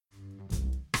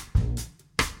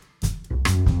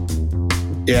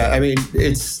Yeah, I mean,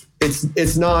 it's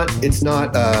not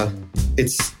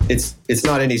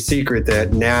any secret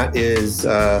that Nat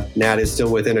is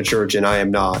still within a church and I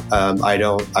am not.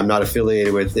 I'm not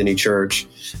affiliated with any church.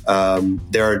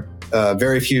 There are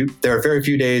very few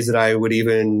days that I would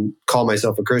even call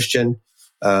myself a Christian.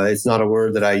 It's not a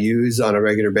word that I use on a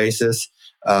regular basis.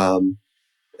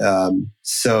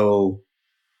 So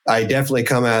I definitely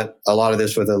come at a lot of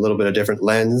this with a little bit of different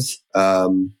lens.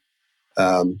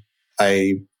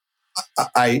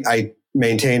 I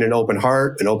maintain an open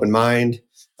heart, an open mind.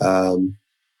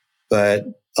 But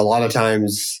a lot of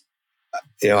times,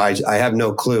 I have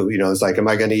no clue, it's like, am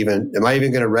I even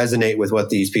going to resonate with what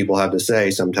these people have to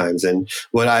say sometimes? And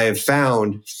what I have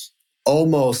found,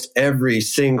 almost every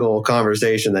single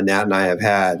conversation that Nat and I have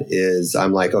had is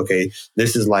I'm like, okay,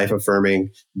 this is life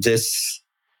affirming.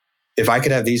 If I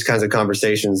could have these kinds of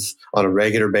conversations on a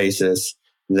regular basis,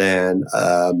 then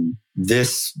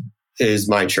this is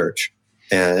my church.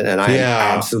 And I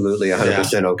am absolutely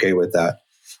 100% okay with that.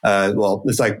 Well,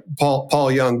 it's like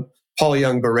Paul Young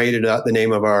berated the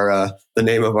name of our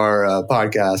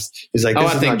podcast. He's like,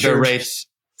 I think berates.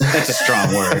 That's a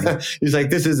strong word. He's like,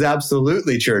 this is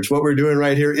absolutely church. What we're doing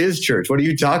right here is church. What are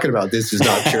you talking about? This is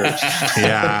not church.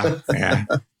 Yeah.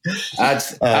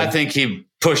 I think he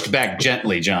pushed back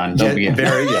gently, John. Yes,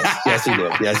 he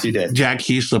did. Yes, he did. Jack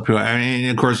Heaslip, who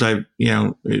of course, I've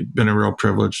been a real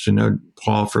privilege to know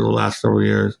Paul for the last several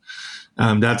years.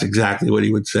 That's exactly what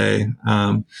he would say.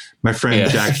 My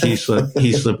friend Jack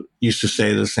Heaslip used to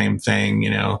say the same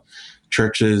thing.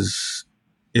 Churches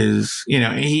is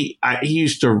he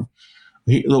used to.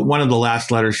 One of the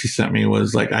last letters he sent me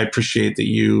was like, I appreciate that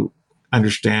you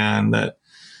understand that.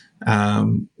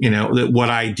 That what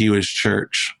I do is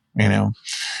church. And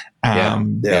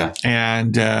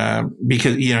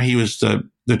because he was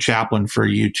the chaplain for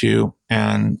U2,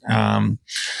 and a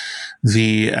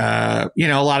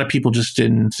lot of people just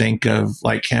didn't think of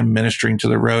like him ministering to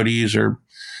the roadies or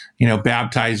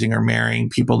baptizing or marrying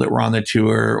people that were on the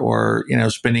tour, or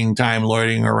spending time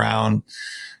loitering around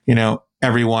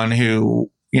everyone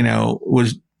who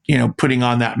was putting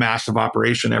on that massive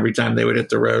operation every time they would hit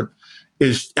the road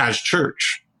is as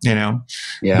church. But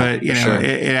sure.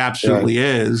 it absolutely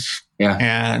is,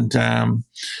 and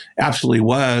absolutely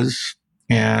was,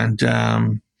 and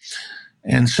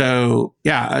so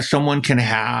someone can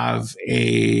have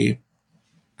a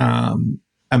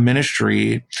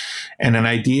ministry and an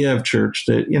idea of church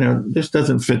that just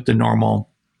doesn't fit the normal,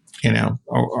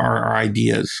 our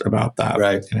ideas about that,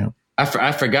 right?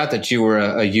 I forgot that you were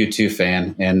a U2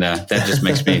 fan, and that just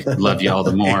makes me love you all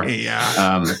the more.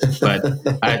 But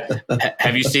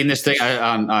have you seen this thing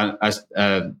on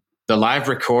the live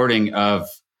recording of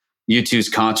U2's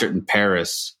concert in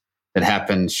Paris that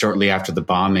happened shortly after the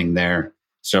bombing there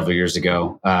several years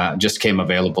ago? Just came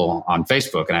available on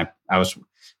Facebook, and I was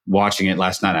watching it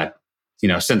last night.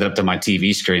 I sent it up to my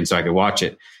TV screen so I could watch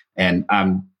it, and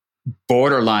I'm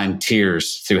borderline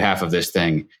tears through half of this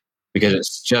thing, because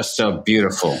it's just so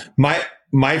beautiful.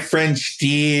 My friend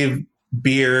Steve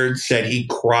Beard said he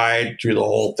cried through the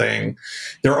whole thing.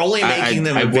 They're only making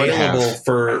them available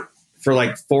for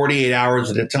like 48 hours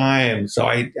at a time. So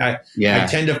I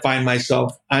tend to find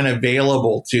myself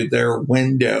unavailable to their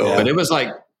window. Yeah. But it was like,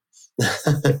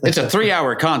 it's a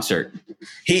 3-hour concert.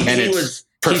 He said he was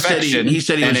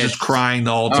just crying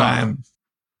the whole time.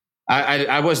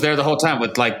 I was there the whole time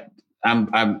with like,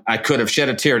 I could have shed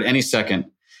a tear at any second.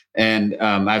 And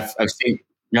I've seen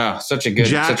such a good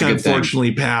Jack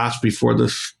unfortunately passed before the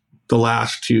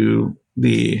last two,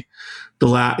 the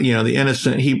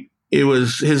Innocent. It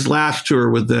was his last tour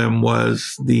with them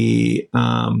was the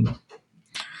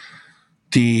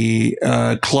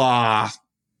Claw.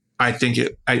 I think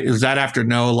is that after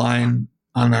No Line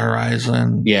on the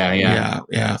Horizon. Yeah.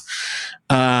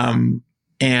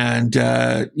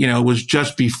 It was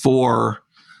just before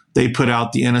they put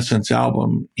out the Innocence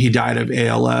album. He died of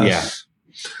ALS.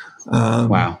 Yeah.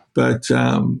 Wow. But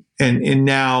and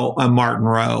now Martin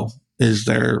Rowe is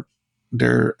their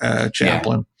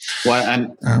chaplain. Yeah. Well,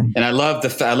 and I love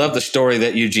the story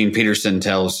that Eugene Peterson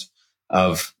tells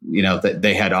of that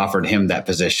they had offered him that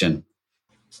position,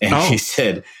 and he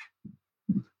said,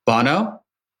 "Bono,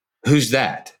 who's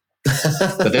that?"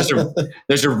 But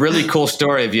there's a really cool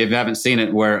story, if you haven't seen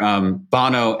it, where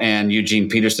Bono and Eugene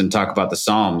Peterson talk about the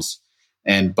Psalms,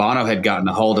 and Bono had gotten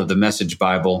a hold of the Message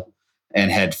Bible and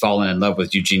had fallen in love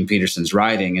with Eugene Peterson's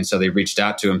writing, and so they reached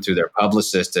out to him through their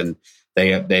publicist, and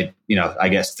they I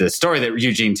guess the story that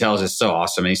Eugene tells is so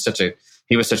awesome. And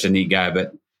he was such a neat guy, and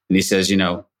he says,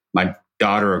 my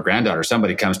daughter or granddaughter,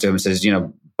 somebody comes to him and says,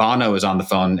 Bono is on the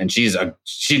phone, and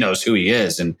she knows who he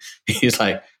is, and he's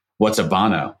like, what's a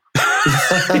Bono?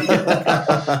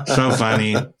 So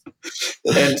funny.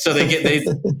 And so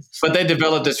they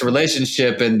developed this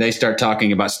relationship, and they start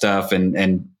talking about stuff.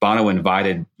 And Bono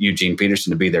invited Eugene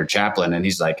Peterson to be their chaplain. And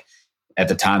he's like, at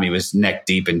the time, he was neck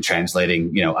deep in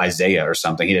translating, Isaiah or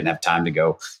something. He didn't have time to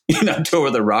go, tour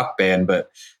the rock band.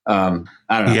 But I don't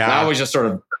know. Yeah. I always just sort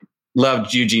of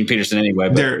loved Eugene Peterson anyway.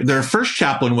 But their first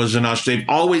chaplain was an Australian. They've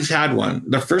always had one.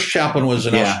 Their first chaplain was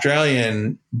an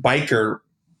Australian biker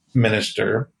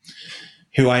minister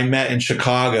who I met in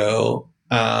Chicago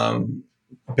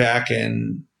back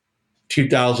in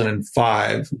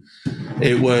 2005.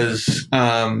 It was,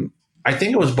 I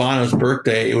think it was Bono's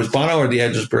birthday. It was Bono or the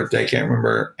Edge's birthday. I can't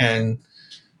remember. And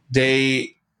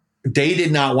they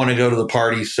did not want to go to the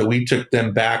party, so we took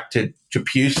them back to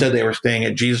Pusa. They were staying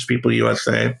at Jesus People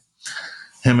USA,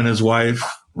 him and his wife.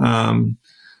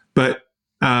 But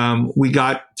we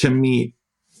got to meet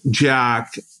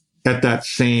Jack at that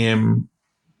same,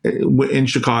 in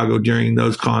Chicago during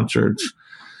those concerts,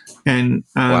 and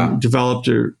developed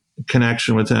a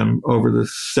connection with him over the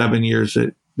 7 years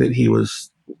that he was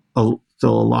still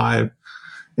alive.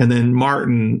 And then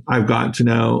Martin, I've gotten to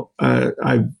know.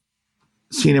 I've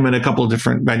seen him in a couple of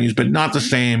different venues, but not the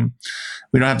same.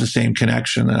 We don't have the same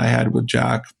connection that I had with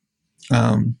Jack.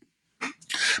 But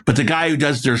the guy who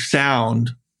does their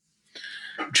sound,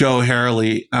 Joe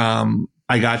Harley,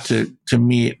 I got to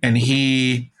meet, and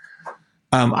he,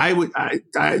 I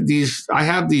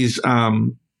have these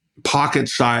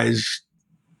pocket-sized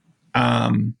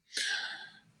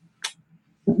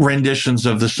renditions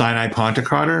of the Sinai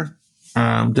Pantocrator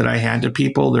that I hand to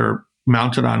people. They're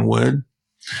mounted on wood,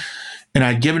 and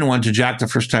I'd given one to Jack the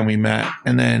first time we met,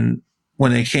 and then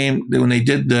when they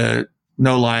did the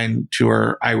No Line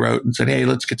tour, I wrote and said, "Hey,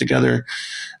 let's get together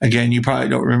again. You probably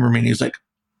don't remember me." And he's like,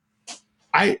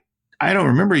 I don't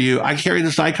remember you. I carry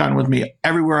this icon with me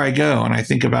everywhere I go. And I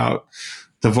think about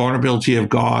the vulnerability of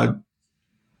God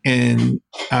in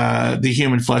the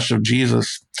human flesh of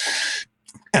Jesus.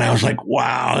 And I was like,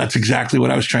 wow, that's exactly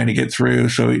what I was trying to get through.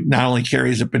 So he not only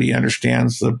carries it, but he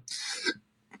understands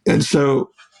and so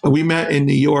we met in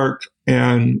New York,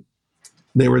 and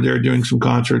they were there doing some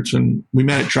concerts, and we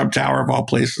met at Trump Tower of all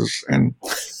places. And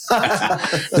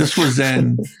this was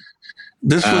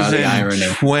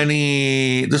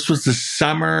the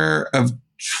summer of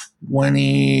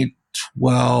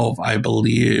 2012, I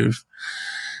believe.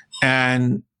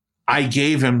 And I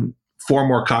gave him 4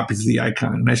 more copies of the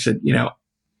icon. And I said,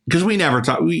 because we never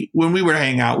talk, when we were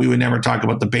hanging out, we would never talk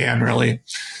about the band really.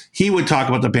 He would talk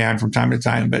about the band from time to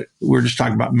time, but we were just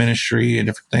talking about ministry and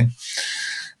different things.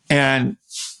 And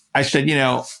I said,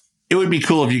 it would be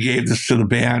cool if you gave this to the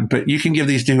band, but you can give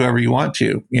these to whoever you want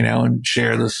to, and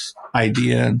share this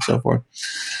idea and so forth.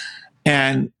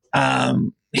 And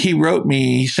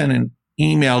he sent an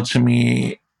email to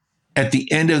me at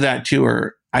the end of that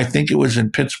tour. I think it was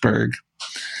in Pittsburgh.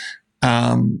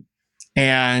 And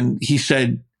he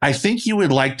said, I think you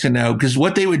would like to know, because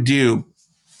what they would do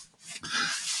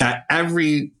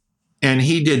and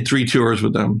he did 3 tours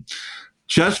with them.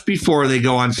 Just before they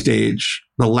go on stage,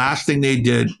 the last thing they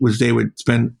did was they would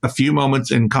spend a few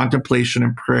moments in contemplation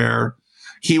and prayer.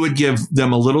 He would give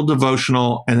them a little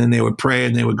devotional, and then they would pray,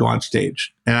 and they would go on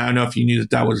stage. And I don't know if you knew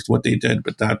that was what they did,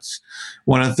 but that's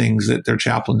one of the things that their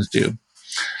chaplains do.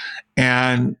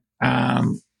 And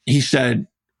he said,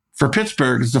 for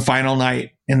Pittsburgh, it's the final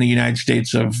night in the United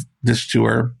States of this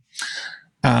tour.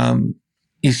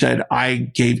 He said, I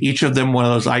gave each of them one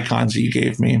of those icons that you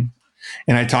gave me.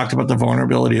 And I talked about the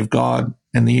vulnerability of God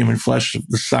and the human flesh of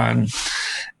the Son.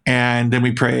 And then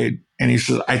we prayed. And he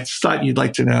said, I just thought you'd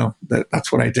like to know that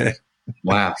that's what I did.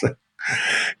 Wow. So,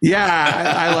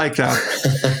 yeah, I like that.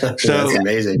 So that's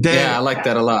amazing. I like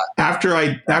that a lot. After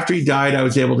he died, I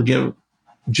was able to give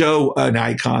Joe an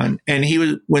icon. And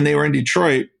when they were in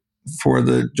Detroit for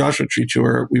the Joshua Tree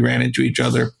tour, we ran into each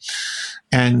other.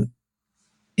 And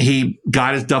he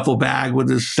got his duffel bag with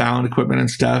his sound equipment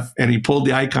and stuff, and he pulled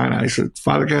the icon out. I said,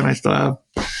 Father, can I still have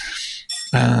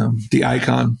the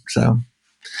icon? So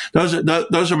those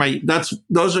are my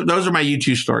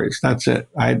U2 stories. That's it.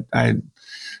 I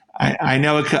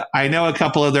know a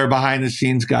couple of their behind the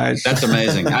scenes guys. That's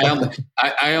amazing.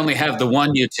 I only have the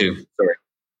one U2 story.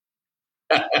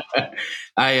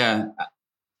 I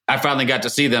finally got to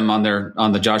see them on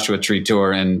the Joshua Tree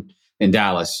tour in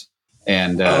Dallas.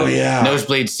 And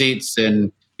nosebleed seats,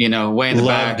 and way in the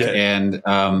Loved back, it. and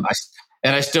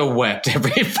I still wept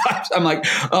every 5. I'm like,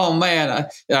 oh man,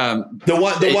 the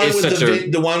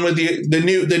one with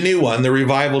the new one, the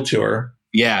revival tour.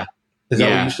 Yeah, Is that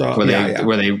what you saw?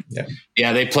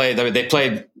 They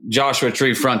played Joshua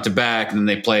Tree front to back, and then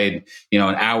they played, an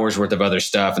hour's worth of other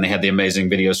stuff, and they had the amazing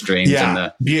video streams.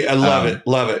 Yeah, I love it.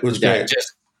 It was great.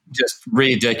 Just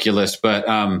ridiculous. But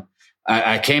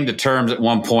I came to terms at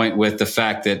one point with the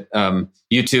fact that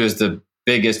U2 is the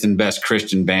biggest and best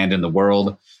Christian band in the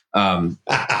world. Bono's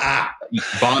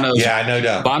no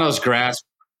doubt. Bono's grasp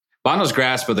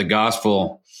of the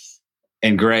gospel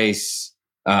and grace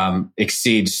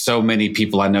exceeds so many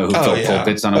people I know who fill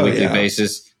pulpits on a weekly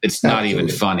basis. It's not even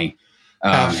funny.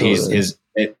 And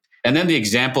then the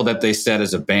example that they set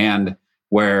as a band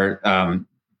where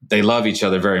they love each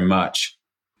other very much,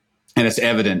 and it's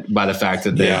evident by the fact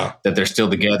that they're still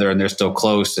together and they're still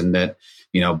close, and that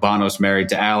Bono's married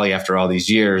to Allie after all these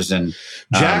years, and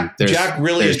Jack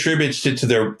really attributes it to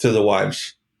the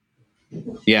wives.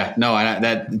 Yeah, no,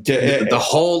 the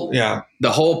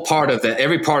whole part of that,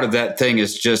 every part of that thing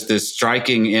is just this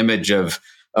striking image of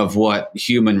what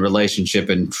human relationship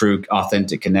and true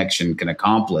authentic connection can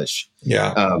accomplish.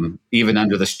 Yeah. Even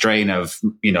under the strain of,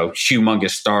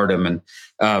 humongous stardom. And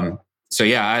so,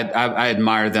 I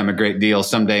admire them a great deal.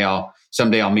 Someday I'll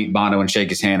meet Bono and shake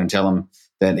his hand and tell him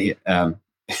that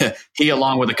he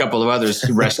along with a couple of others,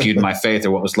 rescued my faith,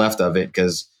 or what was left of it,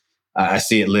 because I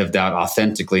see it lived out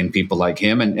authentically in people like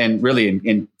him, and really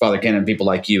in Father Ken and people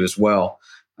like you as well.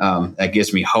 That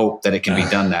gives me hope that it can be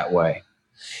done that way.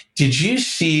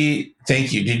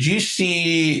 Thank you. Did you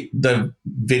see the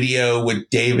video with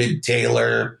David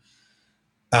Taylor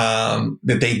that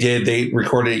they did? They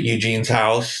recorded at Eugene's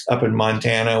house up in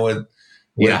Montana with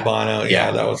Bono.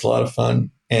 Yeah, that was a lot of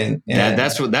fun. And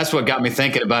that's what got me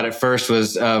thinking about it first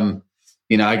was, I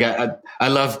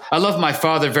love my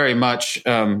father very much.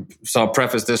 So I'll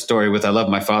preface this story with, I love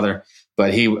my father,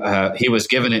 but he was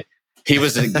given a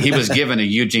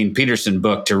Eugene Peterson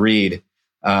book to read.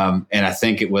 And I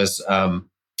think it was, oh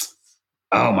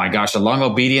my gosh, A Long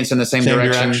Obedience in the Same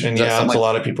Direction. Yeah, a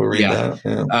lot of people read that.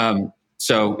 Yeah.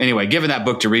 So anyway, given that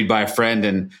book to read by a friend,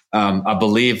 and I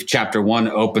believe chapter 1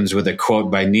 opens with a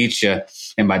quote by Nietzsche,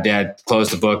 and my dad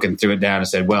closed the book and threw it down and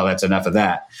said, "Well, that's enough of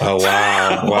that." Oh,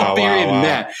 wow. Wow.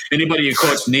 That. Anybody who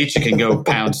quotes Nietzsche can go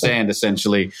pound sand,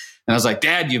 essentially. And I was like,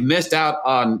 Dad, you missed out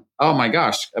on, oh my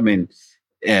gosh. I mean,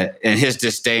 and his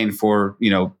disdain for,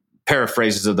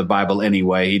 paraphrases of the Bible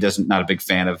anyway. He not a big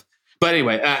fan of. But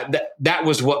anyway, that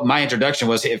was what my introduction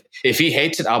was. If he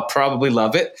hates it, I'll probably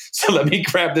love it. So let me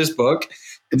grab this book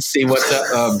and see what's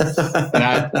up.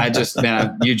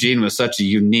 And Eugene was such a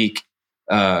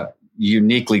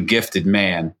uniquely gifted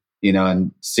man,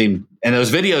 and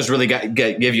those videos really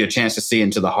give you a chance to see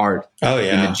into the heart. Oh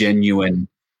yeah, and the genuine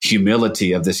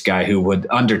humility of this guy who would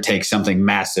undertake something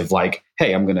massive like,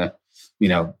 hey, I'm going to,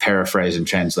 paraphrase and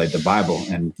translate the Bible.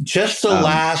 And just the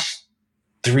last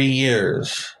 3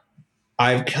 years,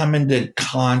 I've come into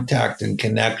contact and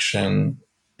connection.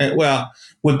 Well,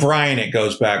 with Brian, it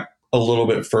goes back a little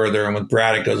bit further, and with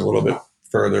Brad, it goes a little bit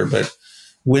further, but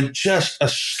with just a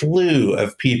slew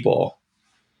of people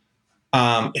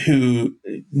who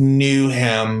knew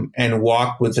him and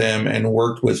walked with him and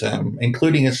worked with him,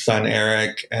 including his son,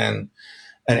 Eric, and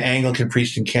an Anglican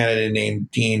priest in Canada named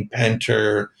Dean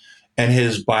Penter, and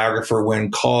his biographer,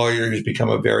 Wynn Collier, who's become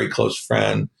a very close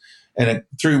friend. And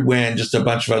through Wynn, just a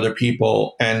bunch of other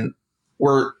people. And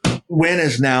Wynn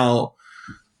is now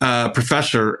a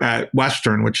professor at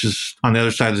Western, which is on the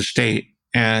other side of the state.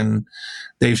 And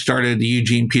they've started the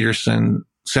Eugene Peterson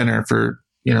Center for,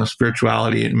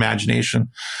 spirituality and imagination.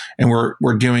 And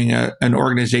we're doing an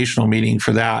organizational meeting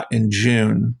for that in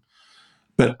June.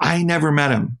 But I never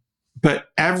met him. But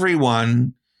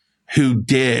everyone who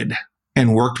did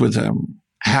and worked with him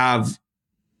have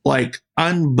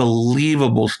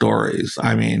unbelievable stories.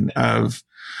 I mean, of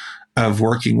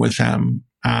working with him.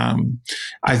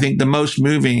 I think the most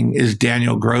moving is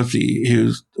Daniel Grothe,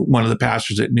 who's one of the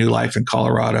pastors at New Life in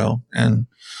Colorado, and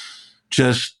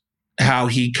just how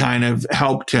he kind of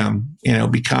helped him,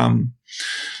 become,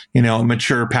 a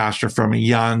mature pastor from a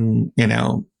young,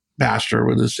 pastor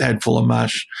with his head full of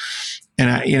mush.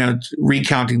 And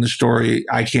recounting the story,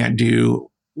 I can't do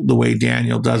the way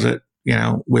Daniel does it,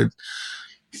 with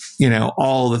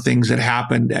all the things that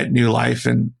happened at New Life,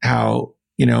 and how,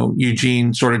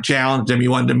 Eugene sort of challenged him. He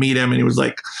wanted to meet him, and he was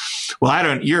like,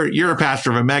 well, you're a pastor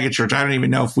of a megachurch. I don't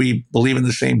even know if we believe in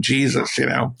the same Jesus,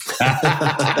 And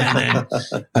then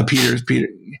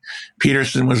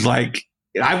Peterson was like,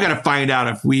 I've got to find out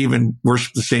if we even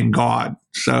worship the same God.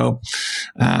 So,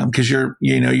 cause you're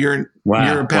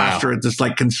a pastor at this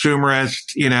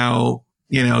consumerist,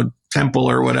 temple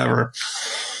or whatever.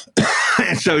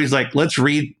 And so he's like, let's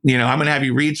read, I'm going to have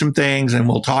you read some things and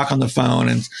we'll talk on the phone.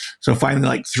 And so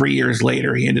finally, 3 years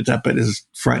later, he ended up at his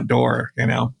front door,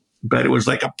 but it was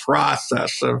like a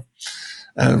process of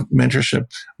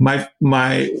mentorship.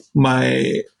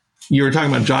 You were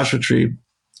talking about Joshua Tree,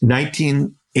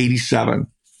 1987,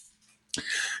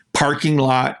 parking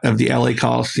lot of the LA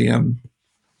Coliseum.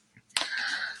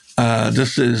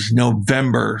 This is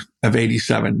November of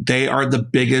 87. They are the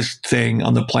biggest thing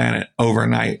on the planet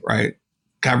overnight, right?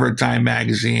 Cover of Time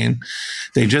magazine.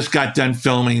 They just got done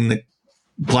filming the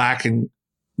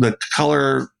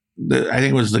color. I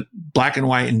think it was the black and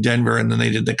white in Denver, and then they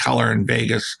did the color in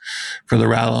Vegas for the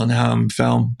Rattle and Hum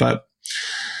film. But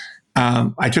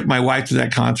I took my wife to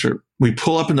that concert. We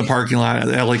pull up in the parking lot of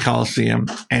the LA Coliseum,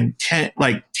 and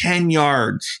 10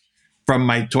 yards from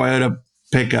my Toyota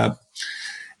pickup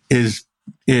is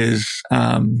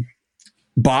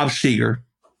Bob Seger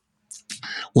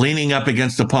leaning up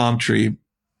against a palm tree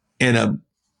in a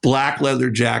black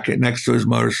leather jacket next to his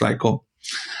motorcycle.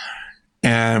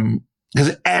 And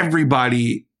because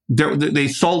everybody, they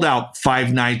sold out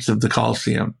 5 nights of the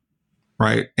Coliseum,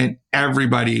 right? And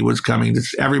everybody was coming.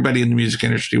 Everybody in the music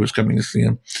industry was coming to see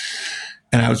him.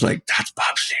 And I was like, that's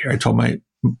Bob Seger. I told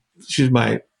she's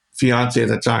my fiance at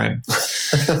the time.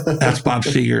 That's Bob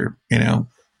Seger,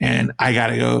 and I got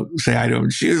to go say hi to him.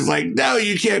 She was like, no,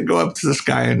 you can't go up to this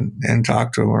guy and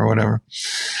talk to him or whatever.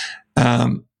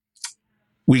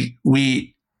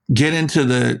 We get into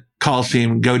the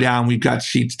Coliseum, go down. We've got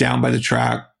seats down by the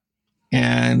track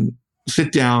and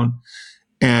sit down.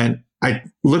 And I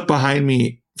look behind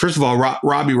me. First of all,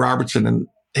 Robbie Robertson and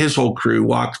his whole crew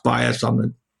walks by us on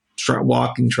the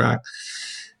walking track.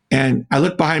 And I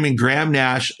look behind me, Graham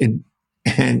Nash and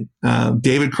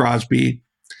David Crosby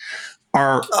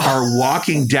are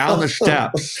walking down the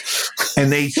steps,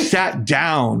 and they sat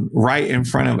down right in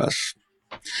front of us.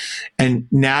 And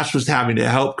Nash was having to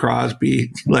help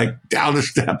Crosby down the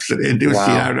steps and into a seat.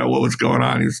 I don't know what was going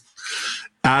on. He was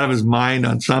out of his mind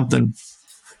on something.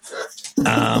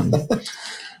 But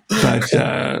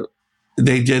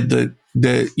they did the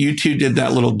U2 did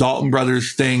that little Dalton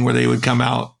Brothers thing where they would come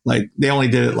out, they only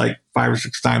did it 5 or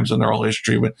 6 times in their whole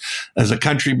history, but as a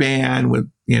country band with,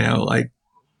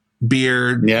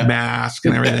 beard, mask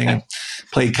and everything, and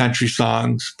played country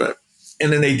songs.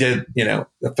 And then they did, a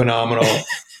phenomenal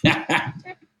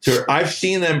tour. I've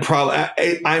seen them probably,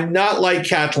 I'm not like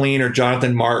Kathleen or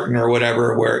Jonathan Martin or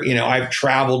whatever, where, I've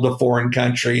traveled to foreign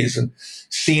countries and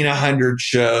seen 100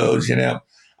 shows,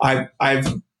 I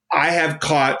have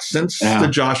caught since the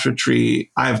Joshua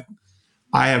Tree. I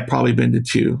have probably been to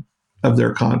 2 of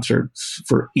their concerts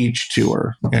for each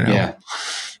tour.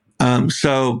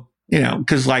 So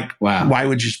because why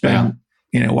would you spend?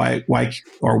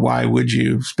 Why would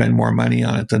you spend more money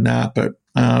on it than that?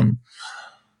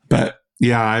 But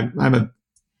yeah,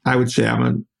 I would say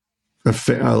I'm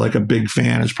a big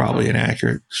fan is probably an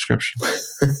accurate description.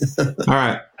 All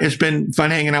right, it's been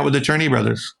fun hanging out with the Turney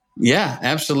Brothers. Yeah,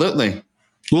 absolutely.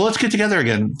 Well, let's get together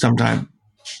again sometime.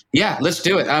 Yeah, let's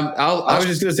do it. I was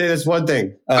just going to say this one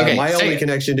thing. My only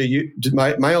connection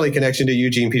to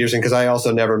Eugene Peterson, because I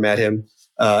also never met him,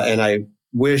 and I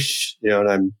wish, and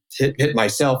I'm hit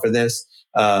myself for this.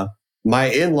 My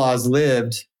in-laws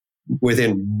lived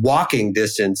within walking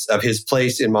distance of his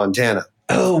place in Montana.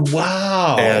 Oh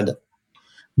wow! And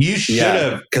you should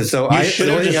have, because I should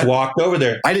have just walked over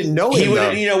there. I didn't know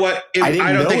him. You know what? I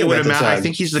don't think it would have mattered. I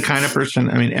think he's the kind of person.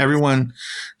 I mean, everyone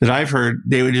that I've heard,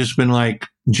 they would just been like,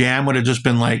 Jam would have just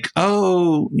been like,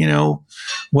 oh,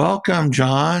 welcome,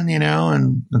 John,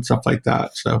 and stuff like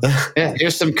that. So yeah,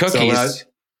 here's some cookies.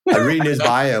 So I read his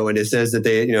bio, and it says that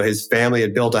they, his family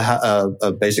had built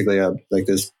basically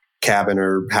this cabin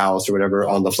or house or whatever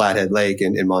on the Flathead Lake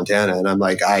in Montana. And I'm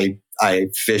like, I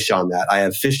fish on that. I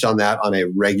have fished on that on a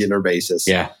regular basis.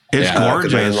 Yeah. It's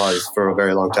gorgeous. My in-laws for a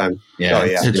very long time. Yeah. Oh,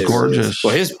 yeah. It's gorgeous.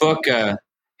 Well, his book,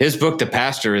 The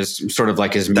Pastor, is sort of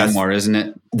like his memoir, isn't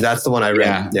it? That's the one I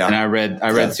read. Yeah. And I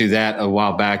read through that a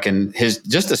while back, and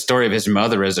just the story of his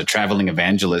mother as a traveling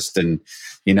evangelist, and,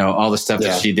 all the stuff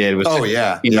that she did was,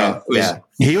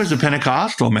 he was a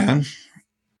Pentecostal, man.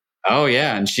 Oh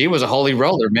yeah. And she was a holy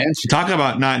roller, man. Talk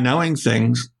about not knowing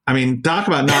things. I mean, talk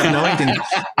about not knowing things.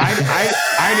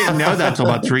 I didn't know that until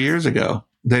about 3 years ago,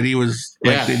 that he was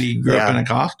that he grew up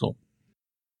Pentecostal.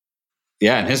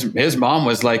 Yeah. And his mom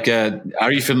was like,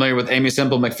 are you familiar with Amy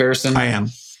Semple McPherson? I am.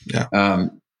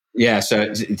 Yeah. So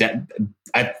that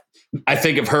I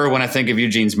think of her when I think of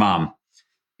Eugene's mom,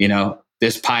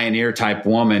 this pioneer type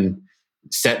woman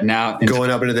setting out and going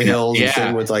up into the hills and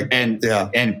sitting with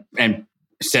and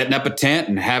setting up a tent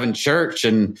and having church,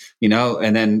 and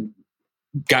and then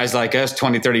guys like us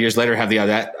 20, 30 years later have the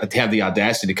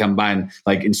audacity to come by and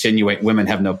like insinuate women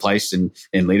have no place in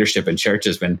leadership in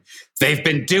churches when they've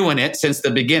been doing it since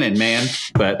the beginning, man.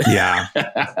 But yeah,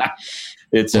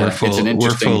 it's an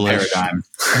interesting paradigm.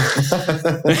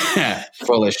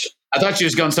 Foolish. I thought you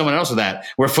was going somewhere else with that.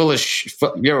 We're foolish.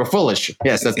 We're foolish.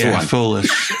 Yes, that's the one. Foolish.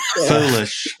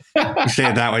 Foolish. You say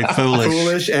it that way. Foolish.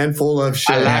 Foolish and full of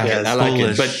shit. I like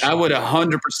it. But I would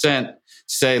 100%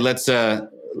 say let's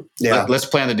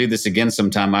plan to do this again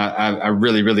sometime. I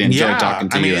really, really enjoyed talking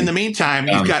to you. I mean, in the meantime,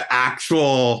 you've got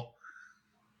actual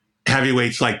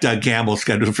heavyweights like Doug Campbell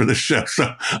scheduled for the show.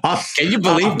 So can you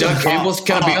believe Doug Campbell's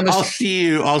going to be on the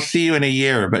show? I'll see you in a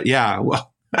year. But yeah, well.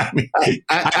 I mean,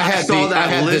 I saw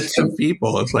that list of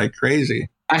people. It's like crazy.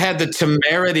 I had the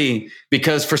temerity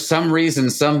because for some reason,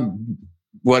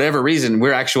 whatever reason,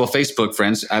 we're actual Facebook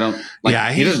friends. I don't. Like,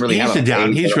 yeah, he doesn't really have a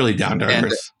page, he's really down to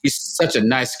earth. He's such a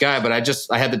nice guy, but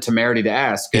I had the temerity to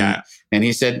ask. And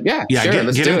he said, "Yeah, sure,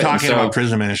 let's get do him it." Talking about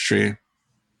prison ministry.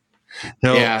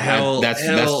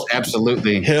 That's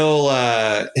absolutely. He'll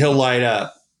light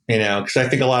up, because I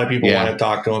think a lot of people want to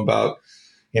talk to him about,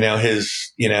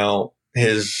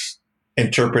 his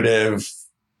interpretive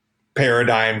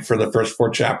paradigm for the first 4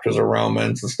 chapters of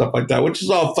Romans and stuff like that, which is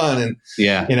all fun. And,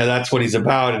 that's what he's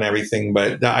about and everything.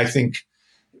 But I think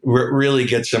what really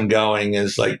gets him going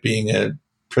is like being a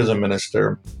prison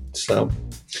minister. So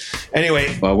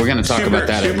anyway, well, we're going to talk about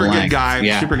that. Super good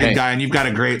guy, super good guy. And you've got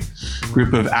a great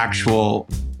group of actual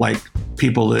like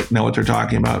people that know what they're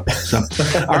talking about. So,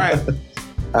 all right.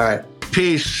 All right.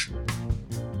 Peace.